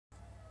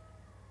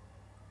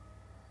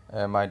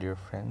My dear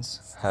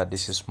friends,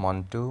 this is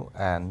Montu,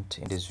 and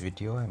in this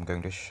video I'm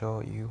going to show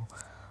you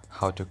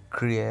how to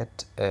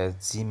create a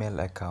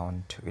Gmail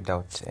account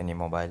without any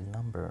mobile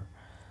number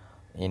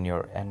in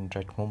your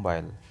Android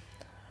mobile.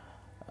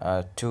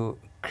 To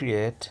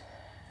create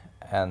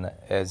a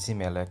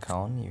Gmail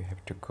account, you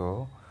have to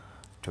go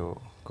to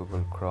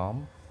Google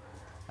Chrome,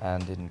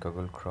 and in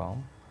Google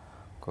Chrome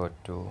go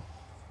to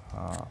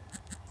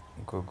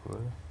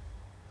Google,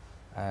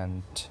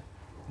 and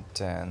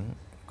then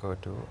go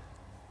to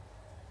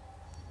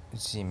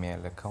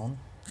Gmail account,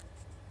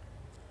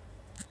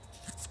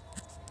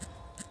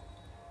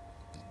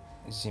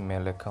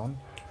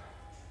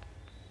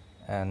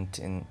 and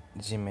in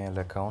Gmail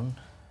account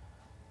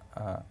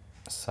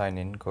sign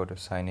in, go to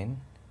sign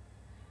in.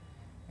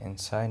 In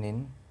sign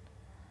in,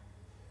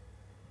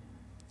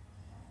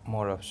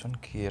 more option,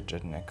 create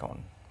an account.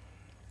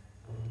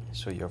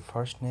 So your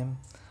first name,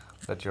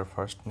 let your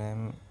first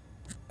name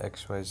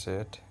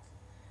xyz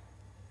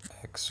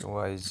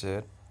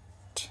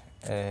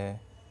a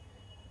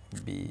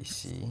b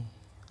c,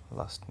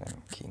 last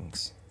name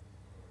kings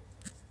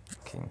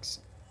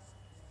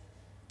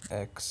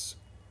x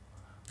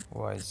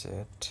y z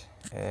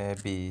a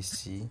b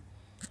c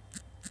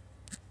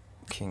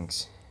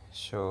kings.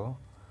 So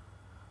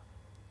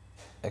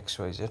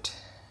xyz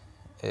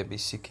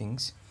abc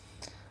kings,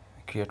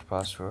 create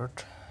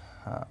password.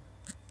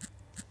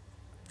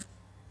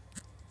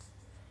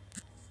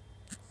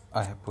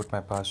 I have put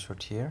my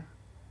password here,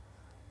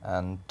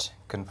 and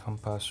confirm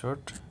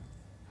password.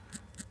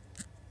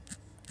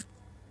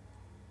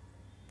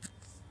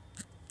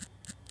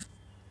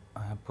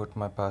 I have put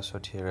my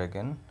password here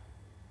again.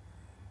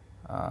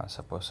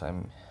 Suppose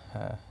I'm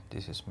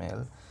this is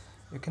mail.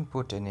 You can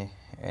put any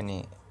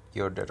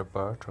your date of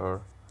birth,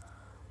 or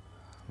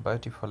by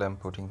default I'm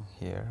putting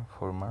here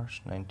for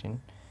March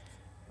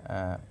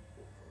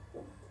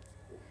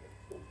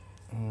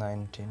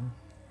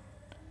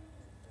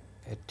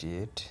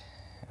 1988.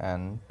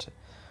 And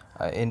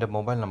in the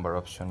mobile number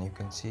option, you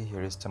can see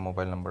here is the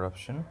mobile number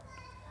option.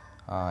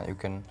 You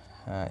can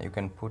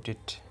put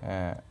it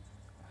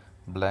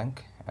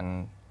blank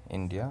and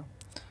India.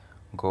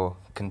 Go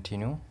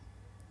continue,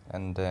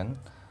 and then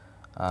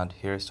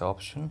here is the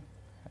option.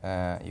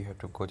 You have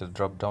to go to the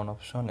drop down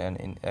option, and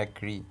in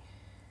agree,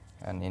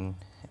 here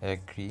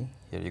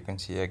you can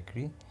see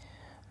agree,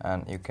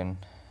 and you can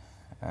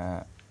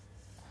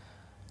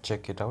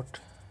check it out,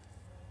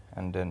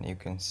 and then you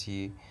can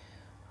see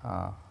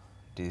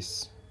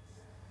this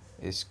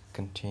is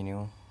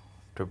continue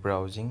to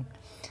browsing,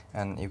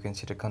 and you can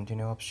see the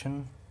continue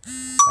option,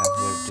 and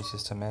here this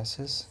is the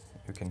message.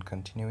 You can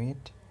continue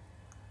it,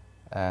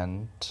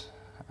 and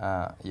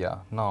yeah,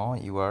 now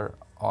you are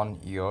on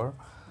your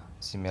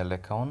Gmail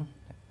account.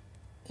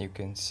 You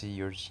can see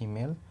your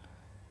Gmail,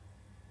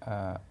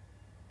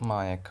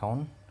 my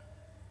account.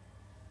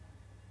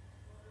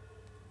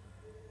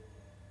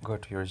 Go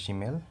to your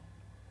Gmail.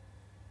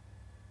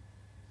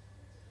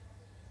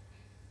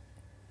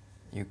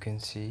 You can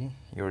see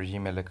your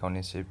Gmail account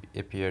is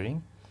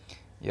appearing.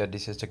 Yeah,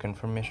 this is the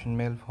confirmation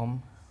mail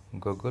from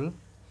Google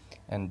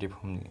and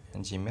from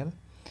Gmail,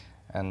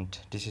 and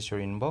this is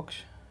your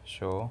inbox.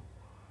 So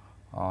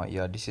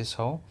yeah, this is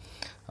how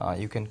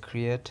you can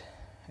create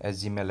a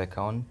Gmail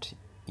account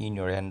in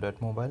your Android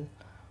mobile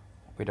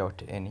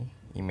without any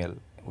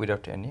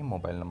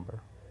mobile number.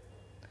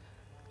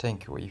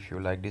 Thank you. If you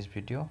like this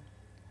video,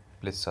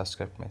 please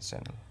subscribe my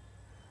channel.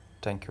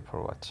 Thank you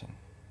for watching.